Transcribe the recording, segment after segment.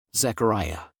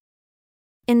Zechariah.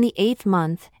 In the 8th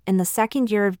month, in the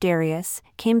 2nd year of Darius,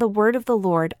 came the word of the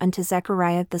Lord unto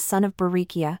Zechariah the son of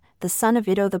Berechiah, the son of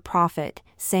Iddo the prophet,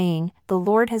 saying, The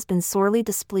Lord has been sorely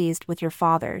displeased with your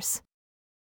fathers.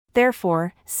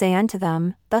 Therefore, say unto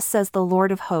them, Thus says the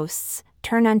Lord of hosts,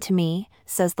 Turn unto me,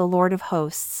 says the Lord of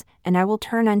hosts, and I will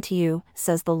turn unto you,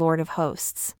 says the Lord of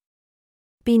hosts.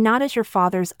 Be not as your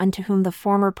fathers unto whom the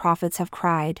former prophets have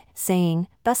cried, saying,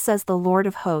 Thus says the Lord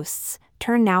of hosts,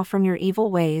 Turn now from your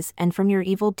evil ways and from your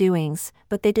evil doings,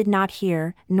 but they did not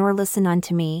hear, nor listen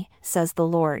unto me, says the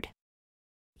Lord.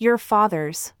 Your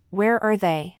fathers, where are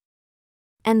they?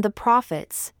 And the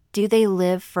prophets, do they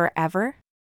live forever?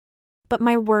 But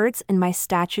my words and my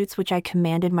statutes which I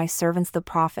commanded my servants the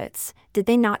prophets, did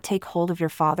they not take hold of your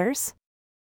fathers?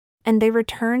 And they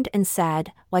returned and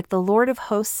said, Like the Lord of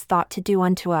hosts thought to do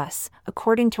unto us,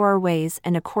 according to our ways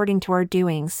and according to our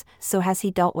doings, so has he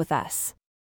dealt with us.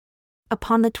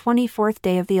 Upon the 24th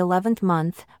day of the 11th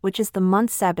month, which is the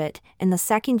month Sebet, in the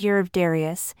 2nd year of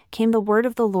Darius, came the word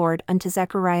of the Lord unto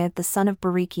Zechariah the son of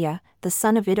Berechiah, the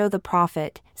son of Iddo the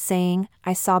prophet, saying,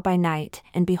 I saw by night,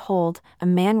 and behold, a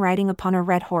man riding upon a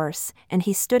red horse, and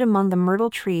he stood among the myrtle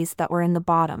trees that were in the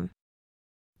bottom.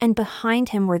 And behind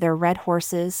him were their red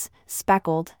horses,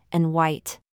 speckled, and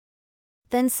white.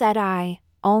 Then said I,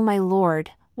 O my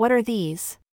Lord, what are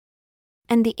these?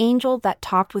 And the angel that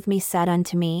talked with me said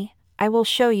unto me, I will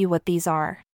show you what these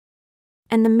are.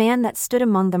 And the man that stood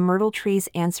among the myrtle trees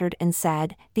answered and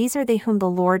said, These are they whom the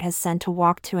Lord has sent to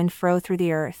walk to and fro through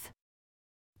the earth.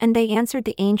 And they answered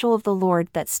the angel of the Lord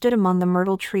that stood among the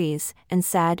myrtle trees, and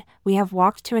said, We have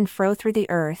walked to and fro through the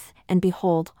earth, and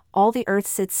behold, all the earth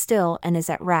sits still and is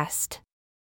at rest.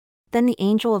 Then the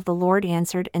angel of the Lord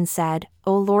answered and said,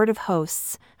 O Lord of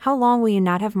hosts, how long will you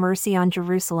not have mercy on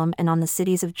Jerusalem and on the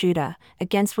cities of Judah,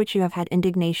 against which you have had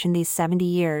indignation these 70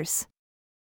 years?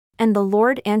 And the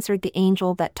Lord answered the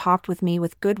angel that talked with me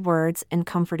with good words and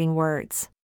comforting words.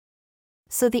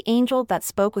 So the angel that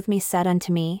spoke with me said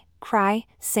unto me, Cry,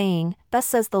 saying, Thus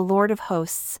says the Lord of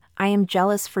hosts, I am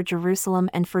jealous for Jerusalem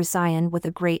and for Zion with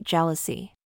a great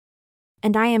jealousy.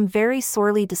 And I am very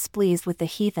sorely displeased with the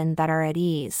heathen that are at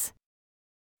ease.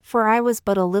 For I was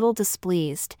but a little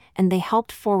displeased, and they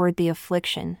helped forward the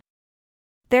affliction.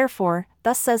 Therefore,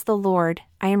 thus says the Lord,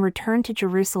 I am returned to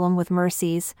Jerusalem with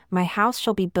mercies, my house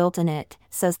shall be built in it,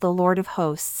 says the Lord of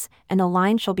hosts, and a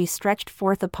line shall be stretched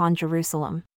forth upon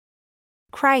Jerusalem.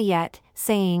 Cry yet,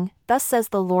 saying, Thus says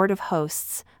the Lord of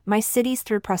hosts, my cities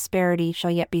through prosperity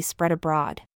shall yet be spread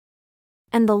abroad.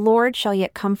 And the Lord shall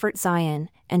yet comfort Zion,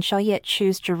 and shall yet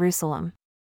choose Jerusalem.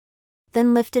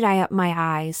 Then lifted I up my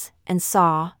eyes, and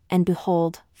saw, and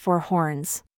behold, 4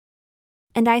 horns.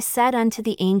 And I said unto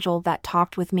the angel that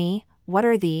talked with me, What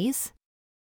are these?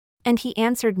 And he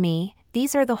answered me,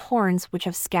 These are the horns which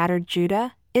have scattered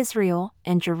Judah, Israel,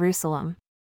 and Jerusalem.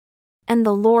 And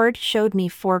the Lord showed me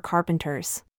 4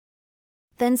 carpenters.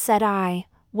 Then said I,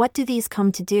 What do these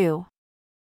come to do?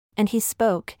 And he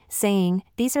spoke, saying,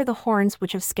 These are the horns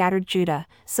which have scattered Judah,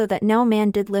 so that no man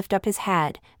did lift up his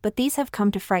head, but these have come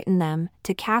to frighten them,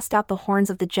 to cast out the horns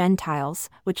of the Gentiles,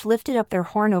 which lifted up their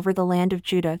horn over the land of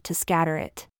Judah to scatter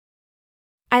it.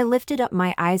 I lifted up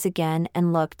my eyes again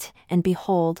and looked, and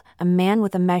behold, a man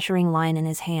with a measuring line in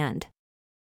his hand.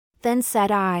 Then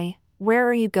said I, Where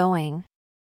are you going?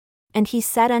 And he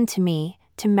said unto me,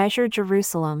 To measure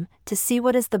Jerusalem, to see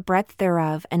what is the breadth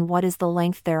thereof and what is the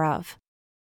length thereof.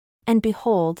 And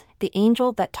behold, the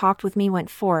angel that talked with me went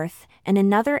forth, and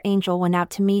another angel went out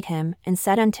to meet him, and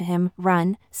said unto him,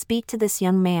 Run, speak to this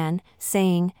young man,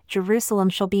 saying, Jerusalem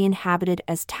shall be inhabited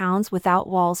as towns without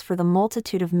walls for the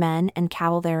multitude of men and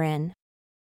cattle therein.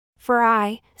 For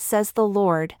I, says the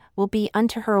Lord, will be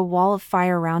unto her a wall of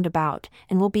fire round about,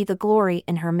 and will be the glory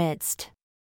in her midst.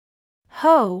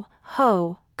 Ho,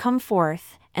 ho, come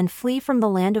forth, and flee from the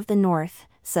land of the north,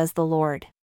 says the Lord.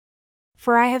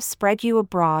 For I have spread you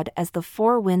abroad as the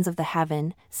 4 winds of the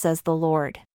heaven, says the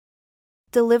Lord.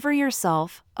 Deliver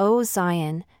yourself, O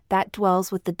Zion, that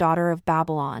dwells with the daughter of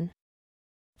Babylon.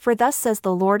 For thus says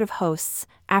the Lord of hosts,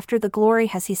 After the glory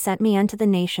has he sent me unto the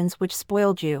nations which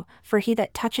spoiled you, for he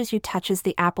that touches you touches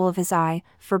the apple of his eye,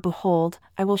 for behold,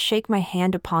 I will shake my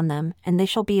hand upon them, and they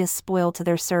shall be as spoil to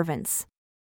their servants.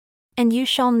 And you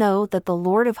shall know that the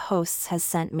Lord of hosts has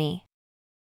sent me.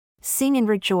 Sing and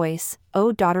rejoice,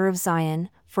 O daughter of Zion,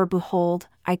 for behold,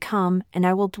 I come, and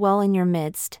I will dwell in your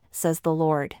midst, says the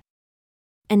Lord.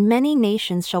 And many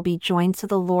nations shall be joined to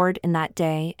the Lord in that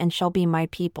day and shall be my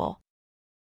people.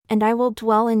 And I will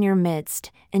dwell in your midst,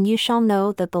 and you shall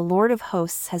know that the Lord of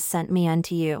hosts has sent me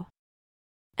unto you.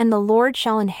 And the Lord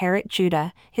shall inherit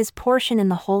Judah, his portion in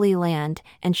the Holy Land,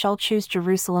 and shall choose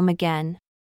Jerusalem again.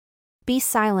 Be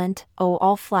silent, O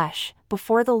all flesh,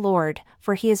 before the Lord,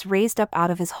 for he is raised up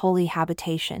out of his holy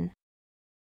habitation.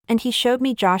 And he showed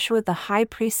me Joshua the high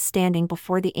priest standing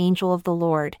before the angel of the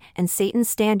Lord, and Satan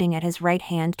standing at his right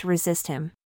hand to resist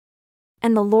him.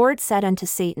 And the Lord said unto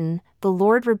Satan, The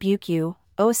Lord rebuke you,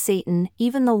 O Satan,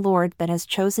 even the Lord that has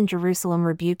chosen Jerusalem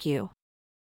rebuke you.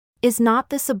 Is not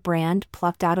this a brand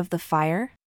plucked out of the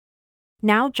fire?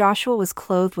 Now Joshua was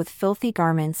clothed with filthy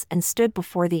garments and stood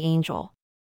before the angel.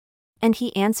 And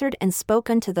he answered and spoke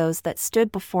unto those that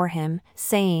stood before him,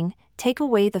 saying, Take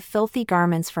away the filthy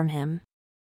garments from him.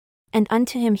 And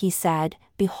unto him he said,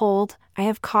 Behold, I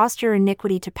have caused your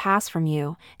iniquity to pass from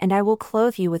you, and I will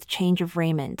clothe you with change of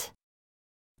raiment.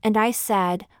 And I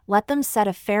said, Let them set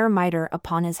a fair mitre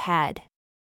upon his head.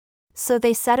 So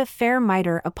they set a fair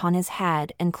mitre upon his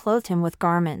head and clothed him with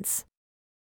garments.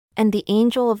 And the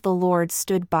angel of the Lord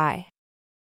stood by.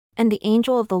 And the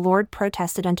angel of the Lord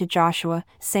protested unto Joshua,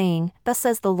 saying, Thus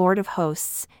says the Lord of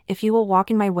hosts, If you will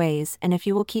walk in my ways and if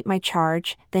you will keep my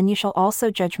charge, then you shall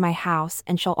also judge my house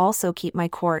and shall also keep my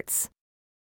courts.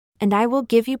 And I will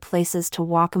give you places to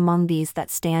walk among these that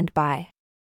stand by.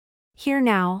 Hear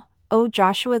now, O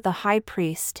Joshua the high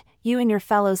priest, you and your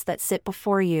fellows that sit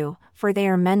before you, for they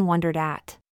are men wondered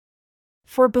at.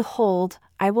 For behold,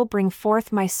 I will bring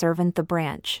forth my servant the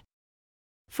branch.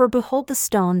 For behold the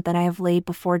stone that I have laid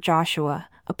before Joshua,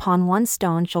 upon one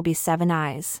stone shall be 7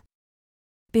 eyes.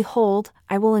 Behold,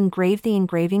 I will engrave the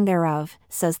engraving thereof,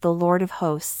 says the Lord of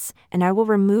hosts, and I will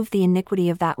remove the iniquity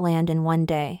of that land in one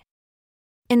day.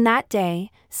 In that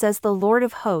day, says the Lord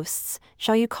of hosts,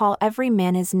 shall you call every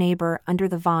man his neighbor under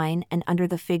the vine and under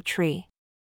the fig tree.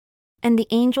 And the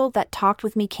angel that talked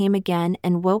with me came again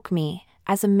and woke me,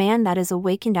 as a man that is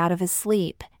awakened out of his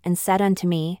sleep, and said unto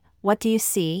me, What do you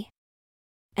see?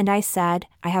 And I said,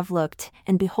 I have looked,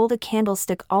 and behold a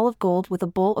candlestick all of gold with a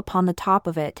bowl upon the top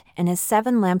of it, and his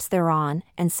 7 lamps thereon,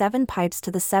 and 7 pipes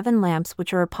to the 7 lamps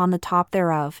which are upon the top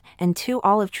thereof, and 2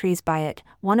 olive trees by it,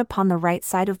 one upon the right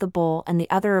side of the bowl and the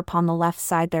other upon the left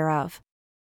side thereof.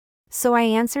 So I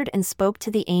answered and spoke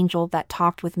to the angel that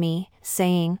talked with me,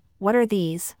 saying, What are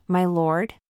these, my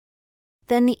Lord?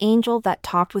 Then the angel that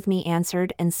talked with me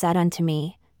answered and said unto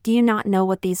me, Do you not know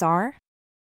what these are?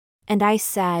 And I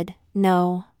said,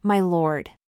 No, my Lord.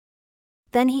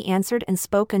 Then he answered and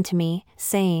spoke unto me,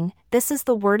 saying, This is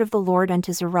the word of the Lord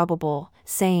unto Zerubbabel,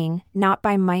 saying, Not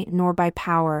by might nor by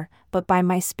power, but by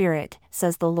my Spirit,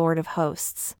 says the Lord of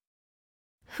hosts.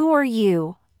 Who are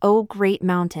you, O great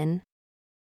mountain?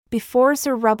 Before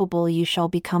Zerubbabel you shall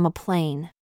become a plain.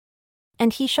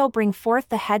 And he shall bring forth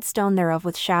the headstone thereof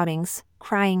with shoutings,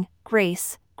 crying,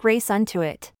 Grace, grace unto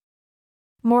it.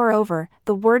 Moreover,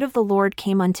 the word of the Lord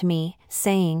came unto me,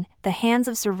 saying, The hands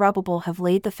of Zerubbabel have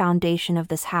laid the foundation of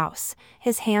this house,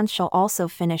 his hands shall also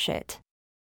finish it.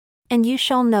 And you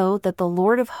shall know that the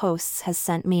Lord of hosts has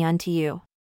sent me unto you.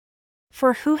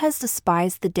 For who has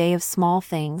despised the day of small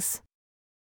things?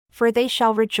 For they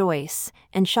shall rejoice,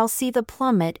 and shall see the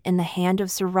plummet in the hand of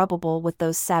Zerubbabel with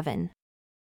those 7.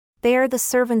 They are the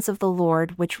servants of the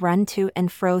Lord which run to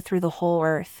and fro through the whole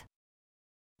earth.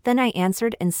 Then I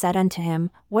answered and said unto him,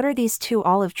 What are these 2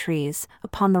 olive trees,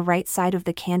 upon the right side of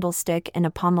the candlestick and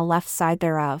upon the left side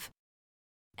thereof?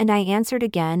 And I answered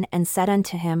again and said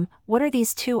unto him, What are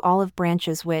these 2 olive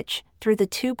branches which, through the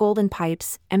 2 golden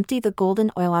pipes, empty the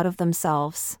golden oil out of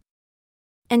themselves?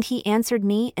 And he answered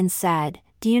me and said,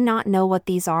 Do you not know what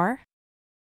these are?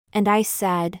 And I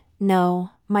said,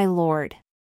 No, my Lord.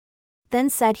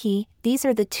 Then said he, These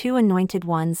are the 2 anointed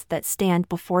ones that stand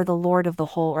before the Lord of the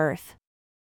whole earth.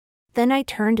 Then I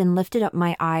turned and lifted up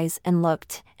my eyes and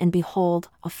looked, and behold,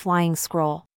 a flying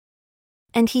scroll.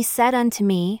 And he said unto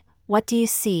me, What do you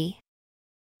see?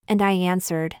 And I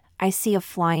answered, I see a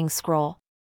flying scroll.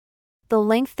 The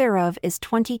length thereof is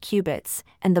 20 cubits,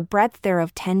 and the breadth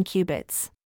thereof 10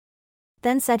 cubits.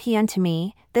 Then said he unto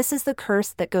me, This is the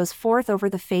curse that goes forth over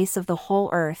the face of the whole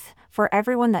earth, for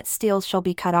everyone that steals shall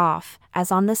be cut off,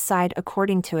 as on this side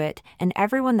according to it, and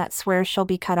everyone that swears shall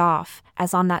be cut off,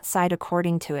 as on that side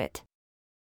according to it.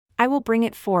 I will bring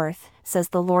it forth, says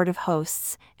the Lord of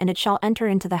hosts, and it shall enter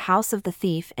into the house of the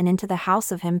thief and into the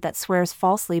house of him that swears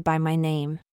falsely by my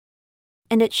name.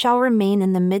 And it shall remain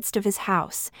in the midst of his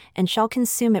house, and shall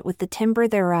consume it with the timber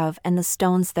thereof and the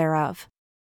stones thereof.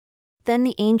 Then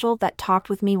the angel that talked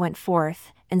with me went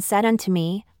forth, and said unto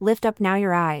me, Lift up now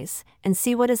your eyes, and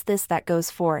see what is this that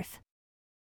goes forth.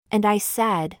 And I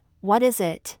said, What is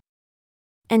it?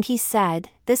 And he said,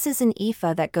 This is an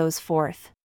ephah that goes forth.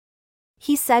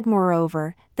 He said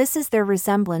moreover, This is their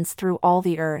resemblance through all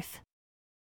the earth.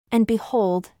 And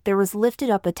behold, there was lifted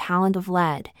up a talent of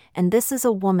lead, and this is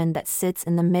a woman that sits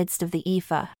in the midst of the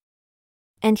ephah.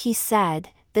 And he said,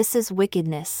 This is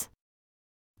wickedness.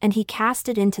 And he cast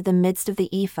it into the midst of the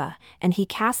ephah, and he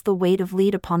cast the weight of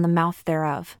lead upon the mouth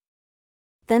thereof.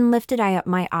 Then lifted I up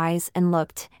my eyes and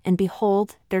looked, and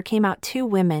behold, there came out 2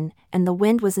 women, and the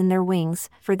wind was in their wings,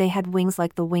 for they had wings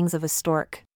like the wings of a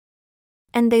stork.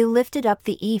 And they lifted up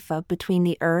the ephah between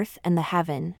the earth and the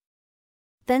heaven.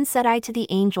 Then said I to the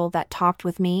angel that talked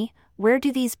with me, Where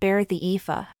do these bear the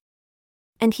ephah?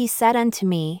 And he said unto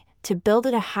me, To build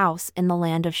it a house in the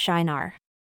land of Shinar.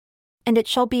 And it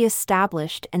shall be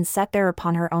established and set there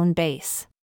upon her own base.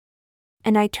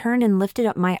 And I turned and lifted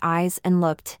up my eyes and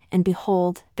looked, and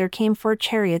behold, there came 4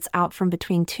 chariots out from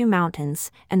between 2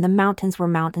 mountains, and the mountains were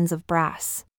mountains of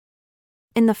brass.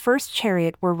 In the first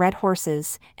chariot were red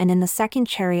horses, and in the second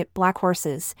chariot black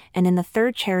horses, and in the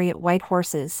third chariot white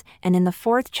horses, and in the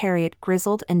fourth chariot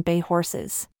grizzled and bay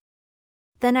horses.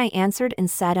 Then I answered and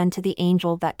said unto the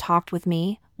angel that talked with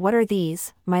me, What are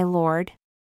these, my Lord?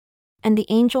 And the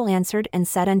angel answered and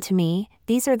said unto me,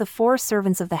 These are the 4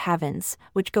 servants of the heavens,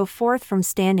 which go forth from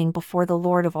standing before the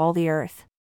Lord of all the earth.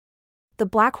 The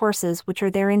black horses which are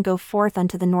therein go forth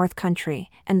unto the north country,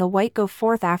 and the white go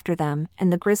forth after them,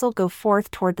 and the grizzled go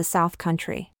forth toward the south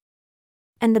country.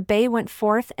 And the bay went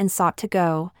forth and sought to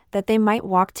go, that they might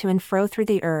walk to and fro through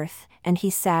the earth, and he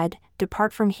said,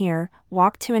 Depart from here,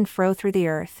 walk to and fro through the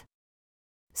earth.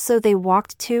 So they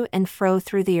walked to and fro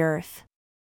through the earth.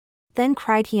 Then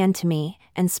cried he unto me,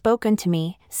 and spoke unto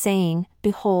me, saying,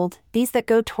 Behold, these that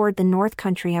go toward the north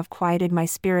country have quieted my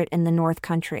spirit in the north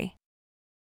country.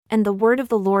 And the word of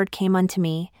the Lord came unto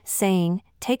me, saying,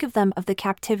 Take of them of the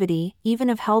captivity, even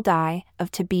of Heldai,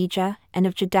 of Tobijah, and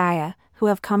of Jediah, who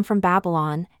have come from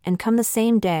Babylon, and come the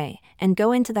same day, and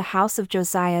go into the house of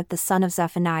Josiah the son of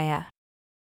Zephaniah.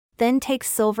 Then take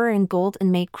silver and gold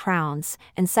and make crowns,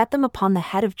 and set them upon the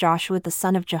head of Joshua the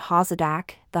son of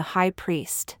Jehozadak, the high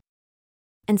priest.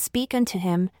 And speak unto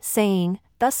him, saying,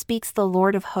 Thus speaks the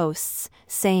Lord of hosts,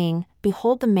 saying,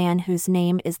 Behold the man whose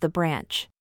name is the branch.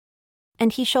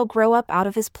 And he shall grow up out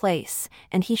of his place,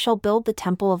 and he shall build the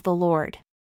temple of the Lord.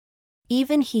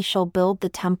 Even he shall build the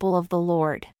temple of the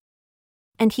Lord.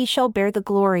 And he shall bear the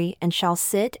glory and shall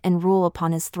sit and rule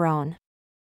upon his throne.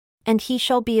 And he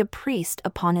shall be a priest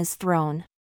upon his throne.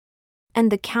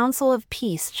 And the counsel of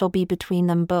peace shall be between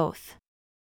them both.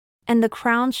 And the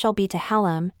crown shall be to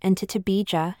Helem, and to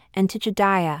Tobijah, and to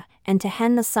Jediah, and to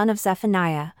Hen the son of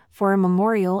Zephaniah, for a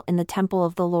memorial in the temple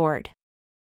of the Lord.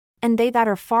 And they that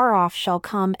are far off shall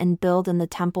come and build in the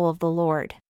temple of the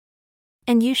Lord.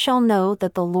 And you shall know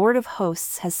that the Lord of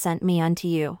hosts has sent me unto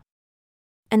you.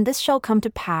 And this shall come to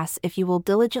pass if you will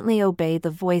diligently obey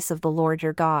the voice of the Lord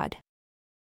your God.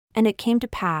 And it came to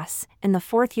pass, in the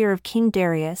 4th year of King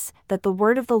Darius, that the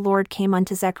word of the Lord came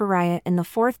unto Zechariah in the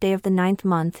 4th day of the 9th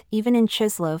month, even in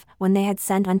Chislev, when they had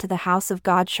sent unto the house of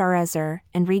God Sharezer,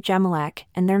 and Regemelech,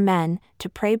 and their men, to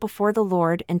pray before the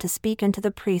Lord and to speak unto the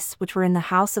priests which were in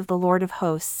the house of the Lord of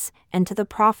hosts, and to the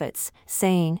prophets,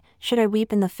 saying, Should I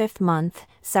weep in the 5th month,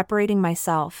 separating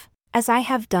myself, as I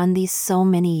have done these so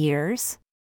many years?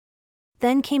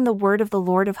 Then came the word of the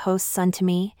Lord of hosts unto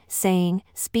me, saying,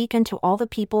 Speak unto all the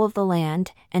people of the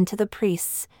land, and to the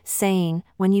priests, saying,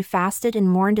 When you fasted and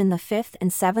mourned in the 5th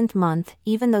and 7th month,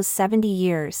 even those 70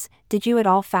 years, did you at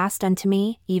all fast unto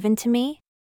me, even to me?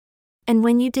 And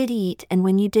when you did eat and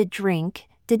when you did drink,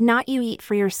 did not you eat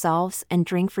for yourselves and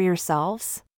drink for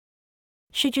yourselves?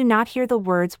 Should you not hear the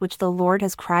words which the Lord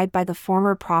has cried by the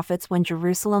former prophets when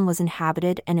Jerusalem was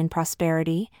inhabited and in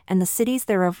prosperity, and the cities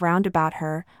thereof round about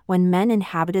her, when men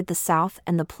inhabited the south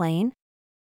and the plain?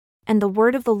 And the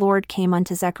word of the Lord came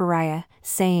unto Zechariah,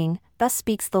 saying, Thus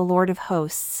speaks the Lord of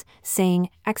hosts, saying,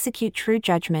 Execute true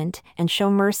judgment, and show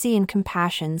mercy and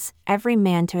compassions, every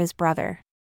man to his brother.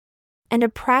 And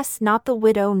oppress not the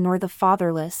widow nor the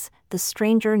fatherless, the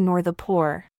stranger nor the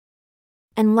poor.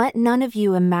 And let none of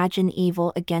you imagine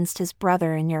evil against his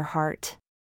brother in your heart.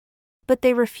 But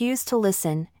they refused to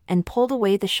listen, and pulled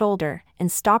away the shoulder,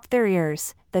 and stopped their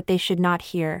ears, that they should not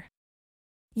hear.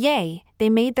 Yea, they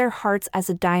made their hearts as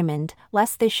a diamond,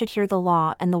 lest they should hear the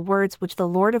law and the words which the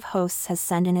Lord of hosts has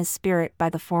sent in his Spirit by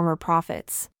the former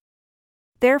prophets.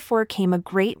 Therefore came a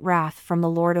great wrath from the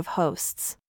Lord of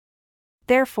hosts.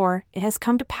 Therefore, it has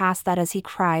come to pass that as he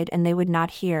cried and they would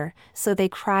not hear, so they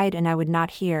cried and I would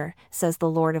not hear, says the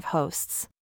Lord of hosts.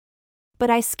 But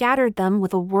I scattered them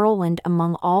with a whirlwind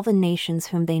among all the nations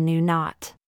whom they knew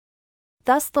not.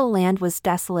 Thus the land was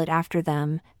desolate after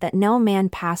them, that no man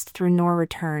passed through nor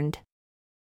returned.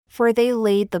 For they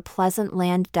laid the pleasant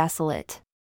land desolate.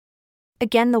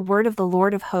 Again the word of the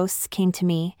Lord of hosts came to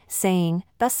me, saying,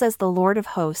 Thus says the Lord of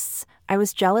hosts, I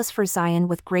was jealous for Zion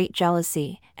with great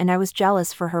jealousy, and I was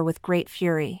jealous for her with great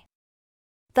fury.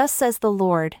 Thus says the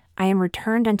Lord, I am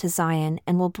returned unto Zion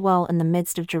and will dwell in the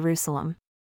midst of Jerusalem.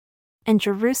 And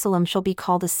Jerusalem shall be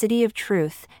called a city of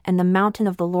truth, and the mountain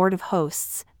of the Lord of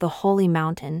hosts, the holy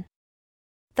mountain.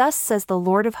 Thus says the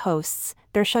Lord of hosts,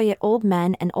 there shall yet old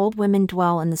men and old women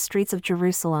dwell in the streets of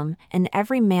Jerusalem, and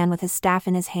every man with his staff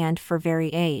in his hand for very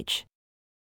age.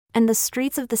 And the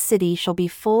streets of the city shall be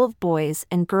full of boys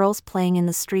and girls playing in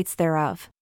the streets thereof.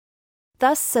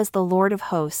 Thus says the Lord of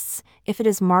hosts, if it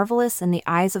is marvelous in the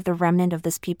eyes of the remnant of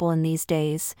this people in these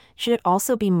days, should it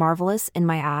also be marvelous in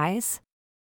my eyes?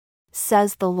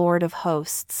 Says the Lord of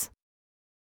hosts.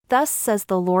 Thus says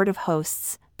the Lord of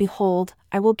hosts, Behold,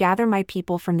 I will gather my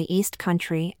people from the east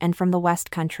country and from the west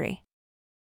country.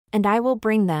 And I will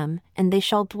bring them, and they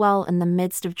shall dwell in the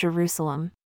midst of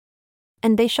Jerusalem.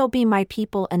 And they shall be my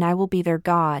people, and I will be their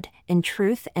God, in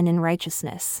truth and in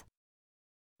righteousness.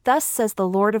 Thus says the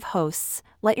Lord of hosts,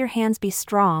 Let your hands be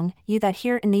strong, you that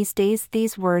hear in these days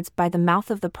these words by the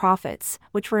mouth of the prophets,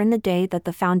 which were in the day that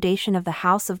the foundation of the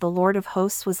house of the Lord of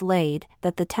hosts was laid,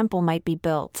 that the temple might be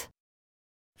built.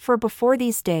 For before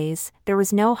these days, there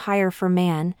was no hire for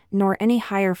man, nor any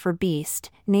hire for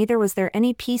beast, neither was there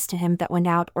any peace to him that went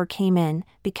out or came in,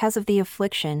 because of the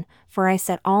affliction, for I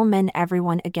set all men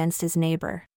everyone against his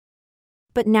neighbor.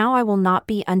 But now I will not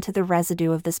be unto the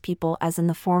residue of this people as in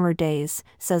the former days,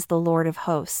 says the Lord of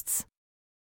hosts.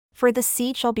 For the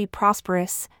seed shall be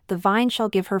prosperous, the vine shall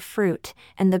give her fruit,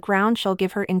 and the ground shall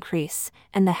give her increase,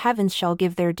 and the heavens shall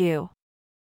give their due.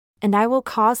 And I will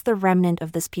cause the remnant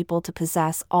of this people to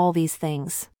possess all these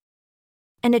things.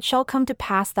 And it shall come to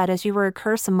pass that as you were a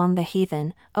curse among the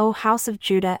heathen, O house of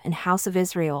Judah and house of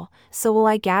Israel, so will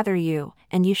I gather you,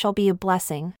 and you shall be a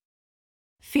blessing.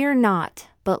 Fear not,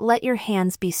 but let your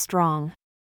hands be strong.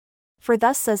 For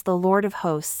thus says the Lord of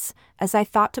hosts, as I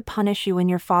thought to punish you when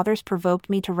your fathers provoked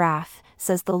me to wrath,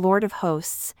 says the Lord of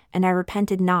hosts, and I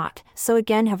repented not, so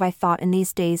again have I thought in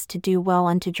these days to do well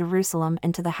unto Jerusalem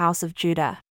and to the house of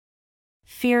Judah.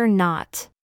 Fear not.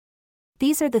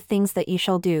 These are the things that ye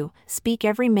shall do, speak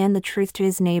every man the truth to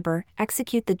his neighbor,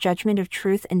 execute the judgment of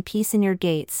truth and peace in your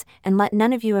gates, and let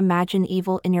none of you imagine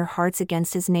evil in your hearts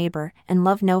against his neighbor, and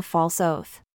love no false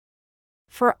oath.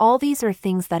 For all these are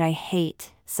things that I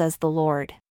hate, says the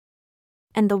Lord.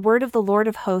 And the word of the Lord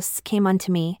of hosts came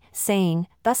unto me, saying,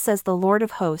 Thus says the Lord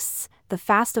of hosts, the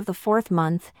fast of the 4th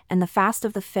month, and the fast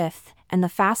of the 5th, and the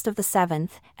fast of the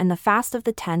 7th, and the fast of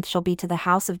the 10th shall be to the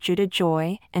house of Judah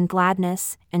joy, and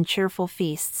gladness, and cheerful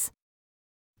feasts.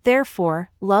 Therefore,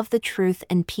 love the truth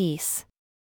and peace.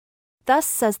 Thus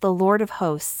says the Lord of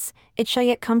hosts, it shall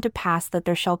yet come to pass that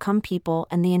there shall come people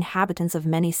and the inhabitants of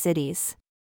many cities.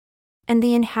 And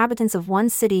the inhabitants of one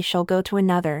city shall go to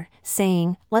another,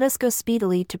 saying, Let us go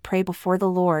speedily to pray before the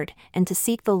Lord, and to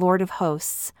seek the Lord of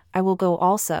hosts, I will go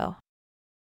also.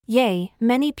 Yea,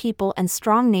 many people and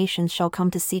strong nations shall come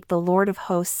to seek the Lord of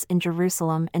hosts in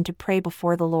Jerusalem and to pray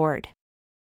before the Lord.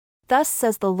 Thus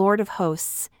says the Lord of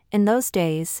hosts, in those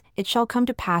days, it shall come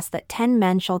to pass that 10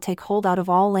 men shall take hold out of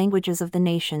all languages of the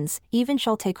nations, even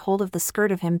shall take hold of the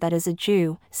skirt of him that is a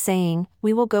Jew, saying,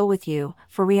 We will go with you,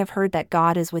 for we have heard that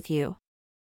God is with you.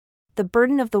 The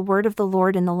burden of the word of the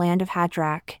Lord in the land of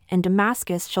Hadrach, and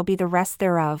Damascus shall be the rest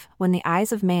thereof, when the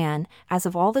eyes of man, as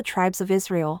of all the tribes of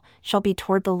Israel, shall be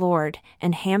toward the Lord,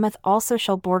 and Hamath also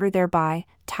shall border thereby,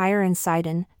 Tyre and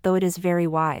Sidon, though it is very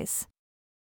wise.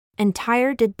 And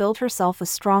Tyre did build herself a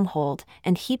stronghold,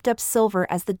 and heaped up silver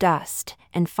as the dust,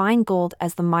 and fine gold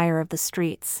as the mire of the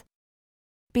streets.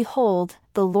 Behold,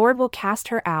 the Lord will cast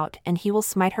her out, and he will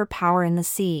smite her power in the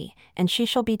sea, and she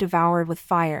shall be devoured with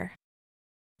fire.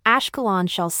 Ashkelon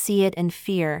shall see it and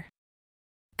fear.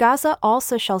 Gaza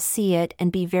also shall see it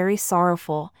and be very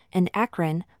sorrowful, and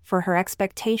Ekron, for her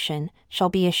expectation, shall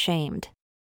be ashamed.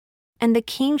 And the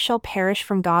king shall perish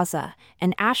from Gaza,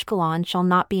 and Ashkelon shall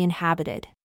not be inhabited.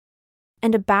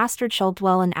 And a bastard shall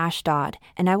dwell in Ashdod,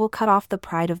 and I will cut off the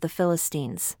pride of the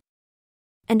Philistines.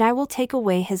 And I will take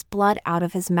away his blood out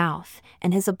of his mouth,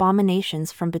 and his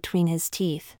abominations from between his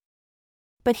teeth.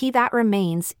 But he that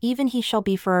remains, even he shall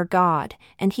be for our God,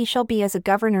 and he shall be as a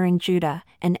governor in Judah,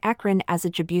 and Ekron as a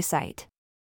Jebusite.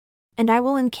 And I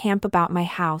will encamp about my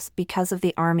house because of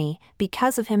the army,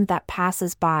 because of him that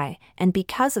passes by, and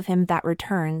because of him that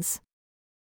returns.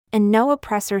 And no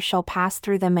oppressor shall pass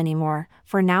through them any more,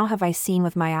 for now have I seen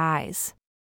with my eyes.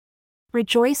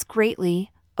 Rejoice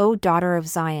greatly, O daughter of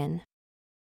Zion.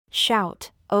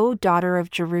 Shout, O daughter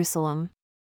of Jerusalem.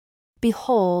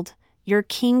 Behold, your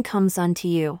king comes unto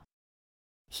you.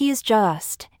 He is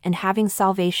just, and having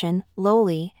salvation,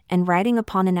 lowly, and riding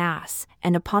upon an ass,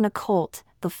 and upon a colt,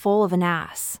 the foal of an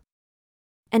ass.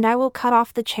 And I will cut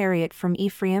off the chariot from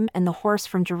Ephraim and the horse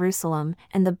from Jerusalem,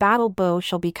 and the battle bow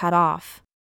shall be cut off.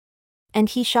 And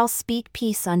he shall speak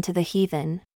peace unto the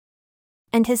heathen.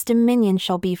 And his dominion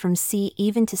shall be from sea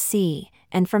even to sea,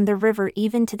 and from the river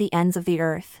even to the ends of the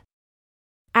earth.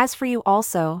 As for you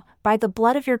also, by the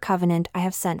blood of your covenant I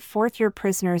have sent forth your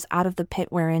prisoners out of the pit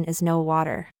wherein is no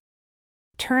water.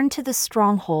 Turn to the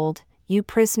stronghold, you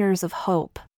prisoners of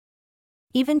hope.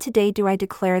 Even today do I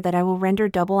declare that I will render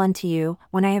double unto you,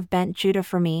 when I have bent Judah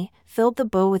for me, filled the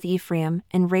bow with Ephraim,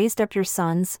 and raised up your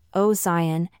sons, O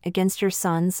Zion, against your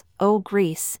sons, O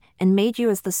Greece, and made you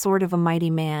as the sword of a mighty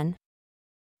man.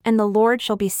 And the Lord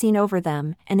shall be seen over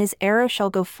them, and his arrow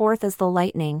shall go forth as the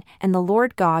lightning, and the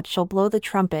Lord God shall blow the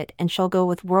trumpet and shall go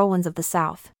with whirlwinds of the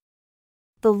south.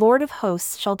 The Lord of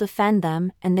hosts shall defend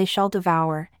them, and they shall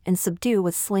devour, and subdue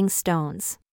with sling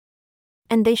stones.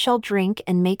 And they shall drink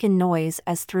and make a noise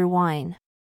as through wine.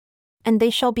 And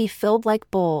they shall be filled like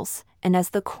bowls, and as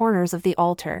the corners of the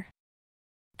altar.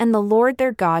 And the Lord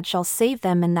their God shall save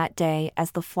them in that day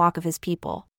as the flock of his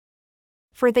people.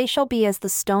 For they shall be as the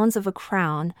stones of a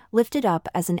crown, lifted up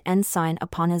as an ensign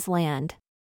upon his land.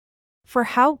 For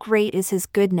how great is his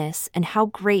goodness, and how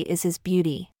great is his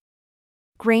beauty!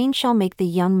 Grain shall make the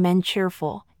young men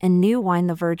cheerful, and new wine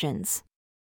the virgins.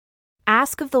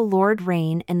 Ask of the Lord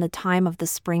rain in the time of the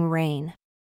spring rain.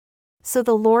 So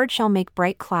the Lord shall make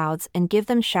bright clouds and give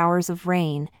them showers of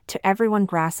rain, to everyone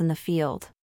grass in the field.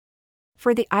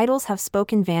 For the idols have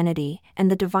spoken vanity, and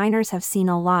the diviners have seen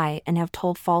a lie and have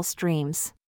told false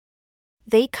dreams.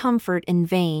 They comfort in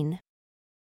vain.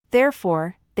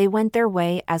 Therefore, they went their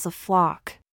way as a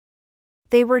flock.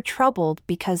 They were troubled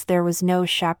because there was no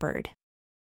shepherd.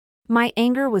 My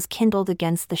anger was kindled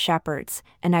against the shepherds,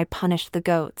 and I punished the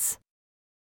goats.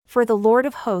 For the Lord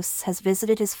of hosts has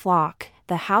visited his flock,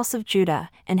 the house of Judah,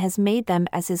 and has made them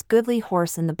as his goodly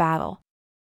horse in the battle.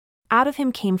 Out of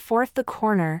him came forth the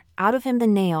corner, out of him the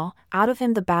nail, out of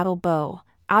him the battle bow,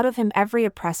 out of him every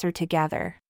oppressor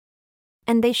together.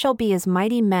 And they shall be as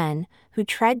mighty men, who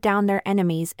tread down their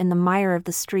enemies in the mire of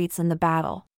the streets in the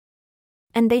battle.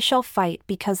 And they shall fight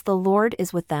because the Lord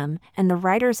is with them, and the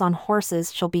riders on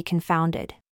horses shall be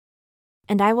confounded.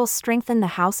 And I will strengthen the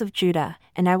house of Judah,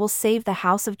 and I will save the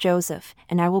house of Joseph,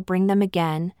 and I will bring them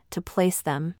again, to place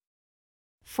them.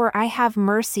 For I have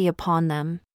mercy upon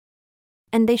them.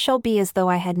 And they shall be as though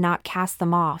I had not cast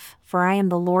them off, for I am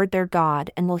the Lord their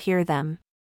God and will hear them.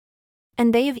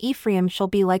 And they of Ephraim shall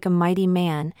be like a mighty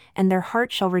man, and their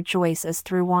heart shall rejoice as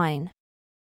through wine.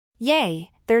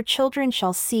 Yea, their children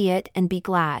shall see it and be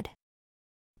glad.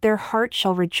 Their heart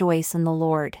shall rejoice in the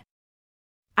Lord.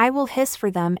 I will hiss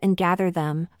for them and gather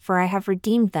them, for I have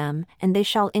redeemed them, and they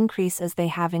shall increase as they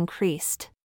have increased.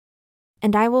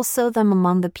 And I will sow them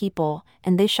among the people,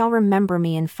 and they shall remember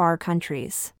me in far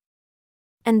countries.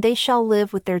 And they shall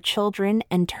live with their children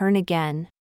and turn again.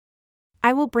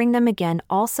 I will bring them again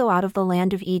also out of the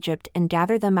land of Egypt and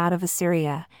gather them out of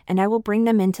Assyria, and I will bring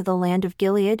them into the land of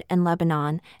Gilead and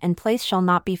Lebanon, and place shall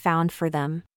not be found for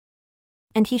them.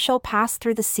 And he shall pass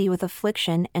through the sea with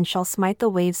affliction and shall smite the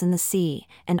waves in the sea,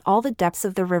 and all the depths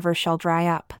of the river shall dry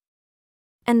up.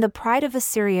 And the pride of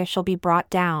Assyria shall be brought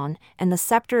down, and the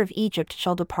scepter of Egypt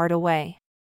shall depart away.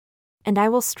 And I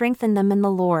will strengthen them in the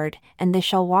Lord, and they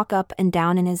shall walk up and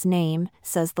down in his name,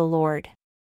 says the Lord.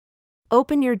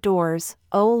 Open your doors,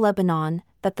 O Lebanon,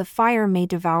 that the fire may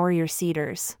devour your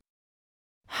cedars.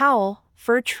 Howl,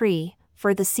 fir tree,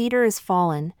 for the cedar is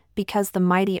fallen, because the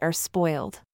mighty are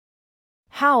spoiled.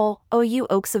 Howl, O you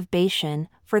oaks of Bashan,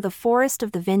 for the forest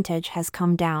of the vintage has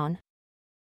come down.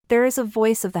 There is a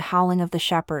voice of the howling of the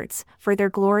shepherds, for their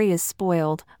glory is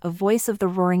spoiled, a voice of the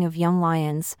roaring of young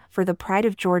lions, for the pride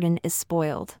of Jordan is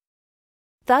spoiled.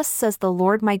 Thus says the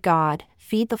Lord my God,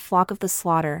 feed the flock of the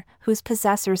slaughter, whose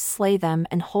possessors slay them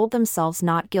and hold themselves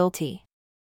not guilty.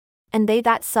 And they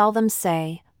that sell them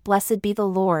say, Blessed be the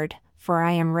Lord, for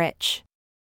I am rich.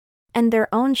 And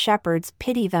their own shepherds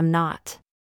pity them not.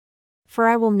 For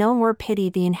I will no more pity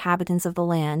the inhabitants of the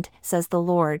land, says the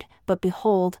Lord, but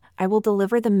behold, I will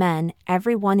deliver the men,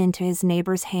 every one into his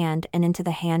neighbor's hand and into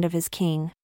the hand of his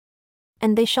king.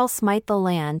 And they shall smite the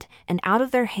land, and out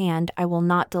of their hand I will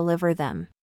not deliver them.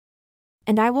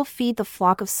 And I will feed the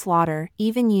flock of slaughter,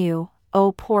 even you,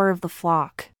 O poor of the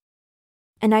flock.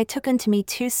 And I took unto me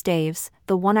 2 staves,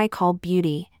 the one I called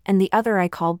Beauty, and the other I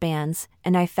called Bands,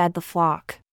 and I fed the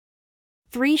flock.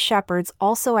 3 shepherds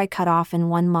also I cut off in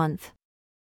 1 month.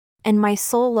 And my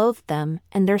soul loathed them,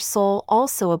 and their soul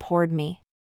also abhorred me.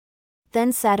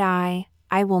 Then said I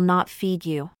will not feed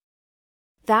you.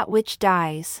 That which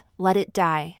dies, let it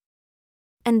die.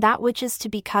 And that which is to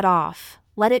be cut off,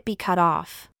 let it be cut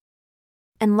off.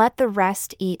 And let the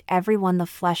rest eat every one the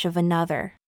flesh of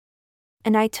another.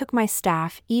 And I took my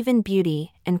staff, even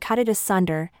beauty, and cut it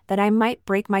asunder, that I might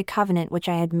break my covenant which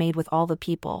I had made with all the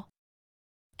people.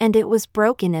 And it was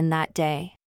broken in that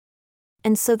day.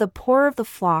 And so the poor of the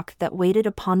flock that waited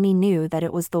upon me knew that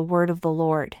it was the word of the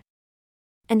Lord.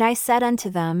 And I said unto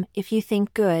them, If you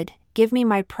think good, give me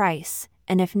my price,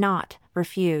 and if not,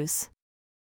 refuse.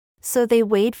 So they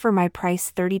weighed for my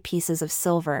price 30 pieces of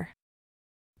silver.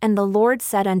 And the Lord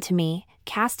said unto me,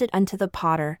 Cast it unto the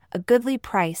potter, a goodly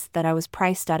price that I was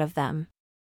priced out of them.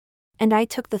 And I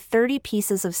took the 30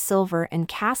 pieces of silver and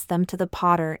cast them to the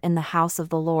potter in the house of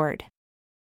the Lord.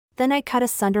 Then I cut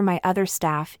asunder my other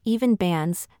staff, even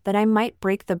bands, that I might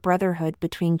break the brotherhood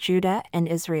between Judah and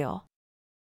Israel.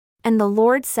 And the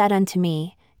Lord said unto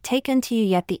me, Take unto you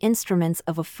yet the instruments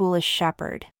of a foolish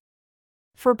shepherd.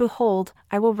 For behold,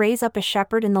 I will raise up a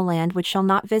shepherd in the land which shall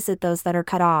not visit those that are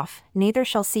cut off, neither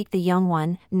shall seek the young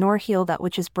one, nor heal that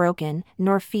which is broken,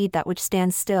 nor feed that which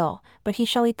stands still, but he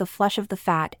shall eat the flesh of the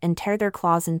fat and tear their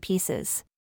claws in pieces.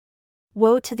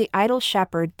 Woe to the idle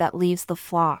shepherd that leaves the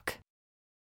flock!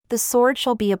 The sword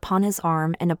shall be upon his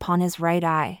arm and upon his right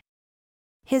eye.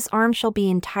 His arm shall be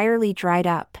entirely dried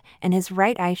up, and his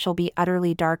right eye shall be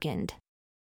utterly darkened.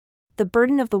 The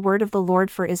burden of the word of the Lord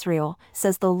for Israel,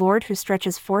 says the Lord who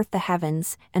stretches forth the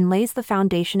heavens, and lays the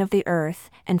foundation of the earth,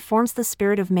 and forms the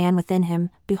spirit of man within him.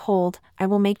 Behold, I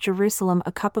will make Jerusalem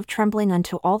a cup of trembling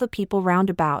unto all the people round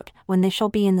about, when they shall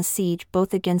be in the siege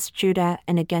both against Judah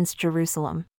and against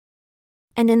Jerusalem.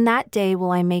 And in that day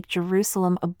will I make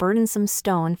Jerusalem a burdensome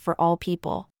stone for all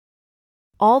people.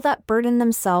 All that burden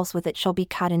themselves with it shall be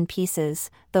cut in pieces,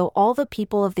 though all the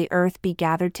people of the earth be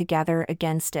gathered together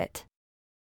against it.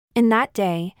 In that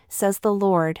day, says the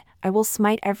Lord, I will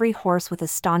smite every horse with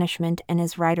astonishment and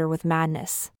his rider with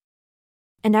madness.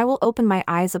 And I will open my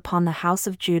eyes upon the house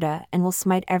of Judah and will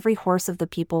smite every horse of the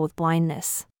people with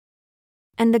blindness.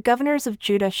 And the governors of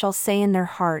Judah shall say in their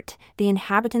heart, The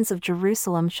inhabitants of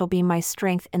Jerusalem shall be my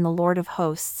strength in the Lord of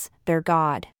hosts, their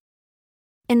God.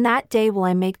 In that day will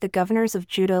I make the governors of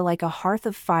Judah like a hearth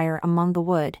of fire among the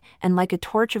wood, and like a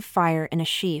torch of fire in a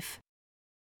sheaf.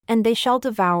 And they shall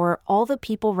devour all the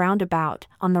people round about,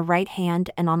 on the right hand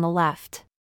and on the left.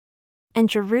 And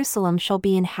Jerusalem shall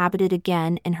be inhabited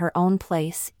again in her own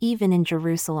place, even in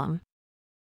Jerusalem.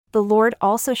 The Lord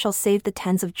also shall save the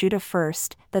tens of Judah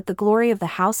first, that the glory of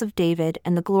the house of David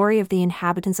and the glory of the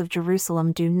inhabitants of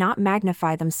Jerusalem do not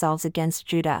magnify themselves against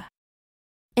Judah.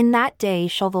 In that day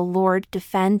shall the Lord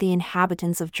defend the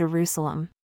inhabitants of Jerusalem.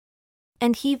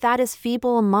 And he that is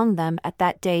feeble among them at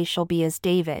that day shall be as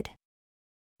David.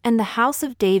 And the house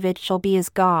of David shall be as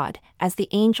God, as the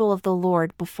angel of the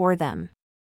Lord before them.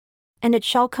 And it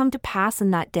shall come to pass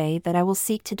in that day that I will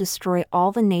seek to destroy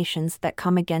all the nations that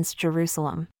come against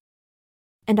Jerusalem.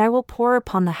 And I will pour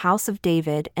upon the house of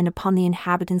David and upon the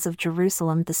inhabitants of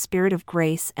Jerusalem the spirit of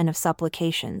grace and of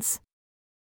supplications.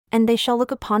 And they shall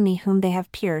look upon me whom they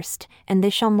have pierced, and they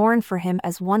shall mourn for him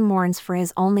as one mourns for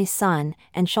his only son,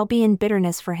 and shall be in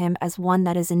bitterness for him as one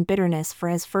that is in bitterness for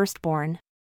his firstborn.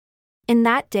 In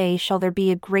that day shall there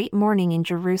be a great mourning in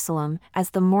Jerusalem, as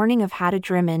the mourning of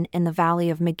Hadadrimmon in the valley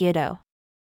of Megiddo.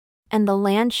 And the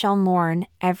land shall mourn,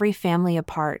 every family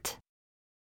apart.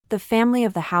 The family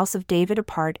of the house of David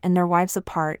apart and their wives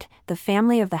apart, the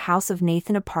family of the house of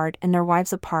Nathan apart and their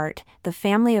wives apart, the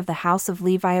family of the house of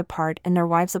Levi apart and their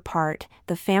wives apart,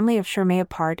 the family of Shimei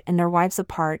apart and their wives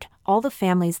apart, all the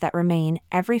families that remain,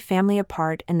 every family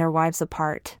apart and their wives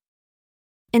apart.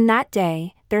 In that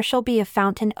day, there shall be a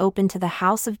fountain open to the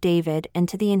house of David and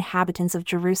to the inhabitants of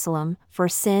Jerusalem, for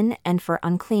sin and for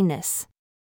uncleanness.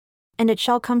 And it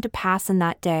shall come to pass in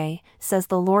that day, says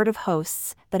the Lord of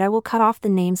hosts, that I will cut off the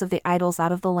names of the idols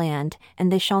out of the land,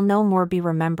 and they shall no more be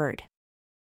remembered.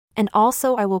 And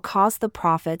also I will cause the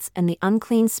prophets and the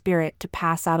unclean spirit to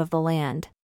pass out of the land.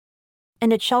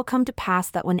 And it shall come to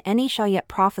pass that when any shall yet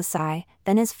prophesy,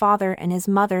 then his father and his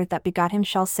mother that begot him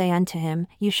shall say unto him,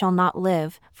 You shall not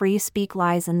live, for you speak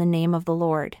lies in the name of the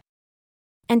Lord.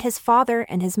 And his father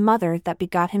and his mother that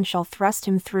begot him shall thrust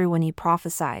him through when he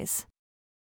prophesies.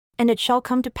 And it shall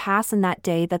come to pass in that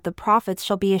day that the prophets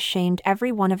shall be ashamed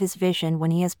every one of his vision when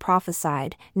he has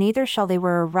prophesied, neither shall they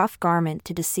wear a rough garment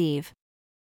to deceive.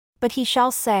 But he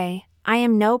shall say, I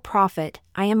am no prophet,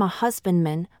 I am a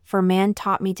husbandman, for man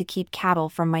taught me to keep cattle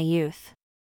from my youth.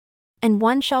 And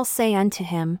one shall say unto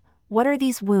him, What are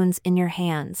these wounds in your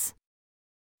hands?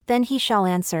 Then he shall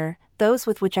answer, Those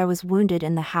with which I was wounded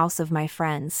in the house of my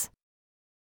friends.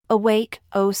 Awake,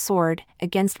 O sword,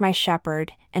 against my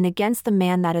shepherd, and against the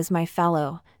man that is my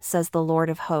fellow, says the Lord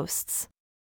of hosts.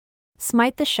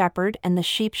 Smite the shepherd, and the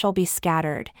sheep shall be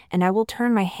scattered, and I will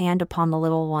turn my hand upon the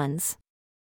little ones.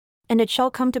 And it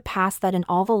shall come to pass that in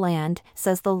all the land,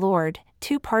 says the Lord,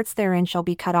 2 parts therein shall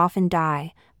be cut off and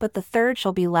die, but the third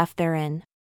shall be left therein.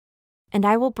 And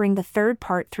I will bring the third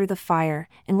part through the fire,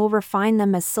 and will refine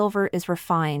them as silver is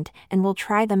refined, and will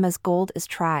try them as gold is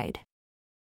tried.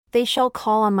 They shall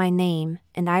call on my name,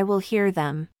 and I will hear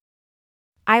them.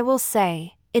 I will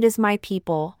say, It is my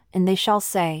people, and they shall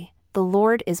say, The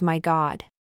Lord is my God.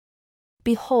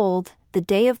 Behold, the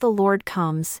day of the Lord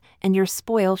comes, and your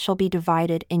spoil shall be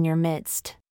divided in your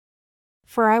midst.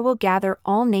 For I will gather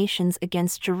all nations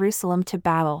against Jerusalem to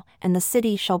battle, and the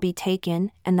city shall be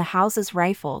taken, and the houses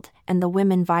rifled, and the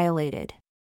women violated.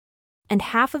 And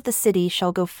half of the city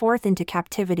shall go forth into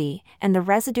captivity, and the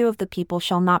residue of the people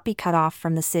shall not be cut off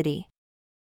from the city.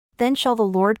 Then shall the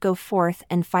Lord go forth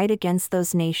and fight against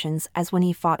those nations as when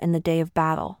he fought in the day of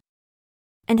battle.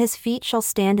 And his feet shall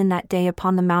stand in that day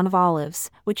upon the Mount of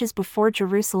Olives, which is before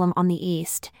Jerusalem on the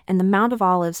east, and the Mount of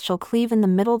Olives shall cleave in the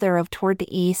middle thereof toward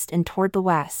the east and toward the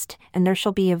west, and there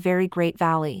shall be a very great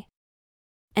valley.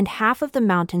 And half of the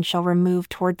mountain shall remove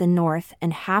toward the north,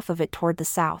 and half of it toward the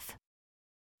south.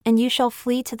 And you shall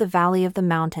flee to the valley of the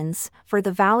mountains, for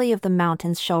the valley of the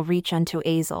mountains shall reach unto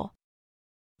Azel.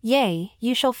 Yea,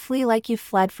 you shall flee like you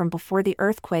fled from before the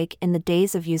earthquake in the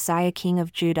days of Uzziah king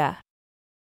of Judah.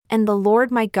 And the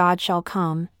Lord my God shall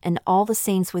come, and all the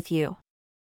saints with you.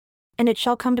 And it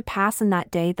shall come to pass in that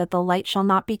day that the light shall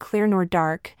not be clear nor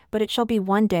dark, but it shall be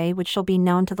one day which shall be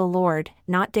known to the Lord,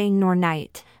 not day nor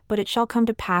night, but it shall come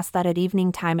to pass that at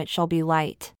evening time it shall be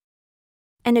light.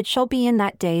 And it shall be in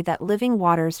that day that living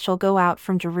waters shall go out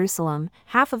from Jerusalem,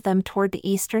 half of them toward the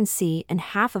eastern sea and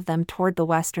half of them toward the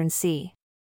western sea.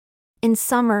 In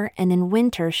summer and in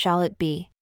winter shall it be.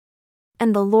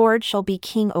 And the Lord shall be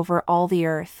king over all the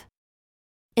earth.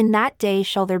 In that day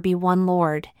shall there be one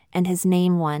Lord, and his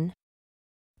name one.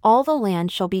 All the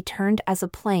land shall be turned as a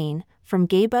plain, from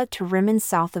Geba to Rimmon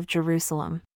south of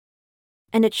Jerusalem.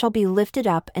 And it shall be lifted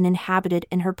up and inhabited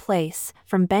in her place,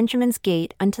 from Benjamin's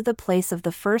gate unto the place of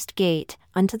the first gate,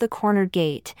 unto the corner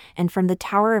gate, and from the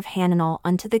tower of Hananel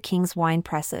unto the king's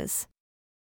winepresses.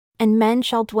 And men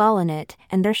shall dwell in it,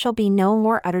 and there shall be no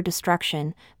more utter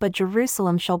destruction, but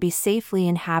Jerusalem shall be safely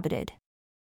inhabited.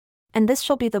 And this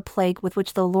shall be the plague with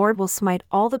which the Lord will smite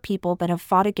all the people that have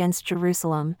fought against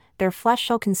Jerusalem: their flesh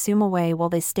shall consume away while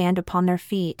they stand upon their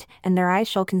feet, and their eyes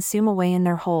shall consume away in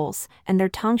their holes, and their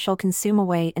tongue shall consume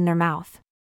away in their mouth.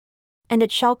 And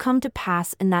it shall come to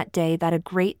pass in that day that a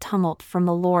great tumult from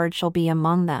the Lord shall be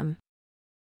among them.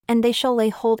 And they shall lay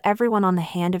hold everyone on the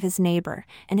hand of his neighbor,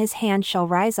 and his hand shall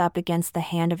rise up against the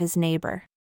hand of his neighbor.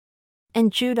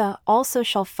 And Judah also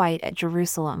shall fight at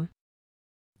Jerusalem.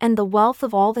 And the wealth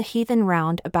of all the heathen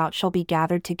round about shall be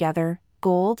gathered together,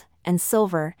 gold, and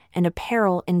silver, and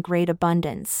apparel in great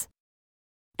abundance.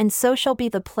 And so shall be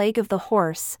the plague of the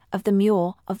horse, of the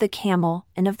mule, of the camel,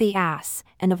 and of the ass,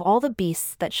 and of all the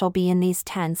beasts that shall be in these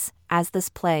tents, as this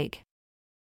plague.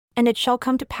 And it shall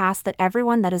come to pass that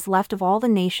everyone that is left of all the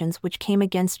nations which came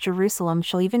against Jerusalem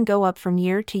shall even go up from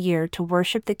year to year to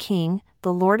worship the King,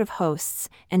 the Lord of hosts,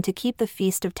 and to keep the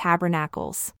Feast of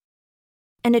Tabernacles.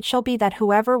 And it shall be that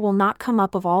whoever will not come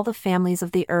up of all the families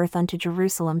of the earth unto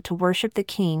Jerusalem to worship the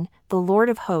King, the Lord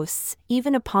of hosts,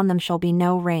 even upon them shall be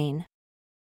no rain.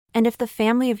 And if the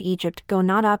family of Egypt go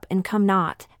not up and come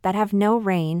not, that have no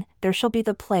rain, there shall be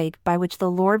the plague by which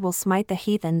the Lord will smite the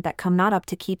heathen that come not up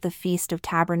to keep the Feast of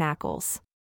Tabernacles.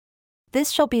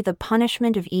 This shall be the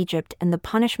punishment of Egypt and the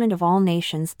punishment of all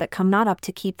nations that come not up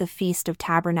to keep the Feast of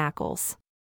Tabernacles.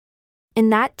 In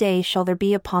that day shall there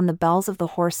be upon the bells of the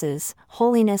horses,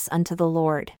 holiness unto the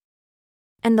Lord.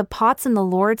 And the pots in the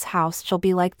Lord's house shall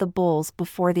be like the bowls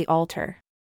before the altar.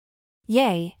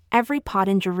 Yea, every pot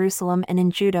in Jerusalem and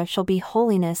in Judah shall be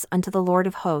holiness unto the Lord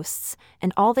of hosts,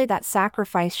 and all they that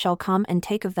sacrifice shall come and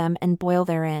take of them and boil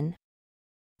therein.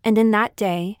 And in that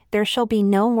day there shall be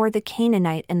no more the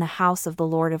Canaanite in the house of the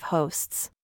Lord of hosts.